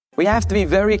We have to be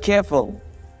very careful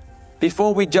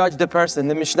before we judge the person.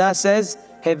 The Mishnah says,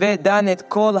 Heve danet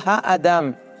kol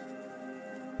ha-adam.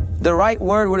 The right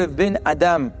word would have been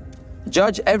Adam.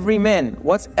 Judge every man.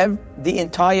 What's the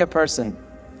entire person?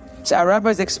 So our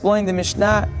rabbis explain the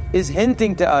Mishnah is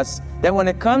hinting to us that when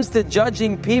it comes to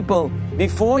judging people,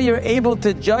 before you're able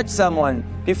to judge someone,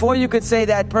 before you could say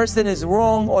that person is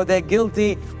wrong or they're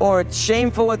guilty or it's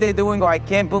shameful what they're doing or I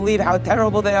can't believe how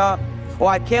terrible they are or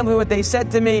I can't believe what they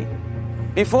said to me,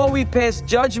 before we pass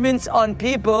judgments on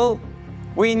people,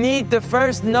 we need to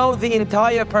first know the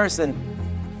entire person.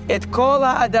 Et kol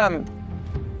ha'adam.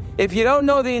 If you don't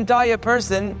know the entire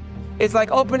person, it's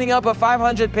like opening up a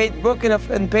 500-page book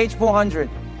in page 400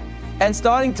 and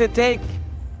starting to take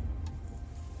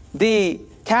the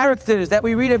characters that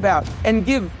we read about and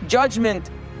give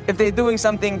judgment if they're doing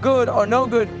something good or no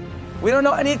good. We don't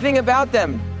know anything about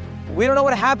them. We don't know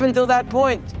what happened till that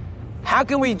point. How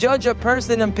can we judge a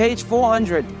person on page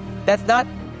 400? That's not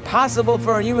possible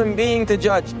for a human being to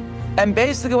judge. And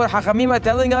basically what Hachamim are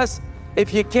telling us,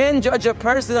 if you can't judge a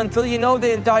person until you know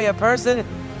the entire person,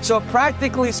 so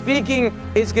practically speaking,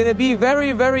 it's going to be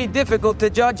very, very difficult to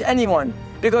judge anyone.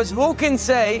 Because who can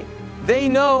say they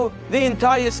know the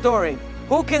entire story?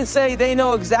 Who can say they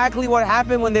know exactly what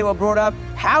happened when they were brought up,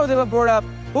 how they were brought up?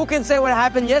 Who can say what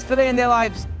happened yesterday in their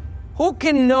lives? Who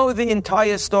can know the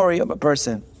entire story of a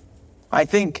person? I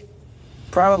think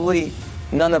probably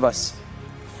none of us.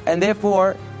 And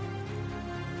therefore,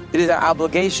 it is our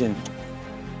obligation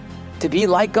to be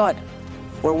like God.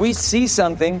 When we see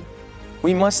something,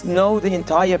 we must know the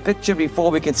entire picture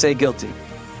before we can say guilty,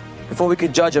 before we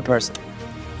can judge a person.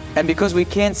 And because we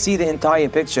can't see the entire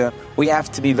picture, we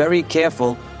have to be very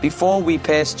careful before we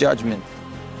pass judgment.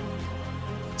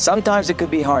 Sometimes it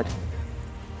could be hard.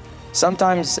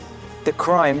 Sometimes the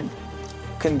crime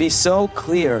can be so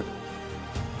clear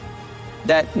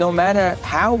that no matter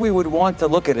how we would want to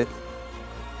look at it,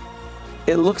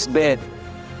 it looks bad.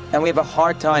 And we have a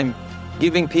hard time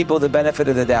giving people the benefit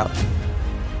of the doubt.